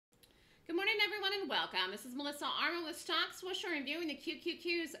Good morning, everyone, and welcome. This is Melissa Armo with Stock Swoosh reviewing the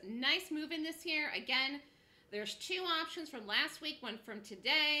QQQs. Nice move in this here. Again, there's two options from last week, one from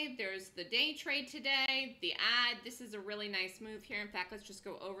today. There's the day trade today, the ad. This is a really nice move here. In fact, let's just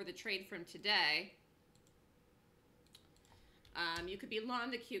go over the trade from today. You could be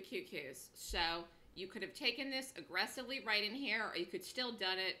long the QQQs. So you could have taken this aggressively right in here, or you could still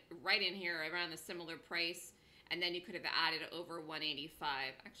done it right in here around a similar price. And then you could have added over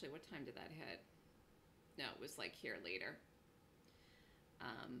 185. Actually, what time did that hit? No, it was like here later.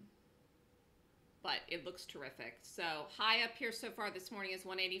 But it looks terrific. So high up here so far this morning is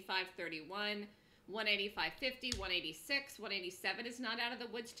 185.31, 185.50, 186, 187 is not out of the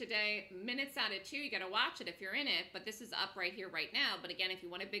woods today. Minutes out of 2, you got to watch it if you're in it. But this is up right here right now. But again, if you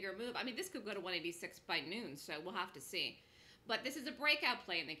want a bigger move, I mean, this could go to 186 by noon. So we'll have to see. But this is a breakout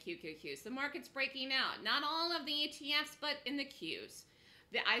play in the QQQs. The market's breaking out. Not all of the ETFs, but in the Qs.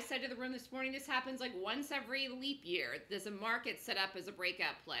 I said to the room this morning, this happens like once every leap year. There's a market set up as a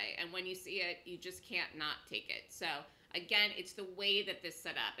breakout play. And when you see it, you just can't not take it. So again, it's the way that this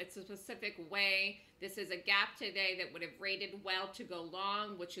set up. It's a specific way. This is a gap today that would have rated well to go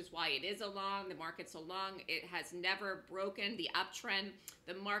long, which is why it is a long. The market's a long. It has never broken the uptrend.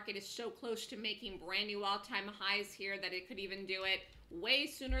 The market is so close to making brand new all-time highs here that it could even do it way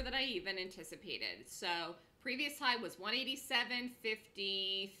sooner than I even anticipated. So previous high was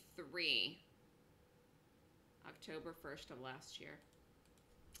 187.53, October 1st of last year.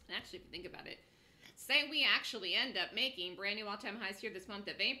 And actually, if you think about it, say we actually end up making brand new all-time highs here this month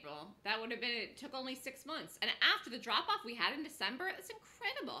of April, that would have been, it took only 6 months. And after the drop-off we had in December, it's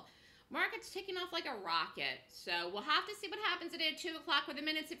incredible. Market's taking off like a rocket. So we'll have to see what happens today at 2 o'clock with the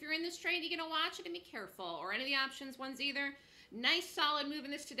minutes. If you're in this trade, you're going to watch it and be careful. Or any of the options ones either. Nice solid move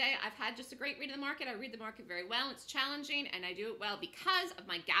in this today. I've had just a great read of the market. I read the market very well. It's challenging, and I do it well because of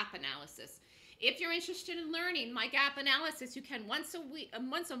my gap analysis. If you're interested in learning my gap analysis, you can once a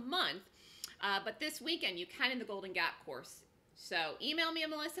month. But this weekend, you can in the Golden Gap course. So email me at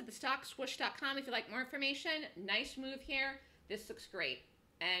melissa@thestockswoosh.com if you'd like more information. Nice move here. This looks great.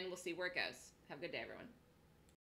 And we'll see where it goes. Have a good day, everyone.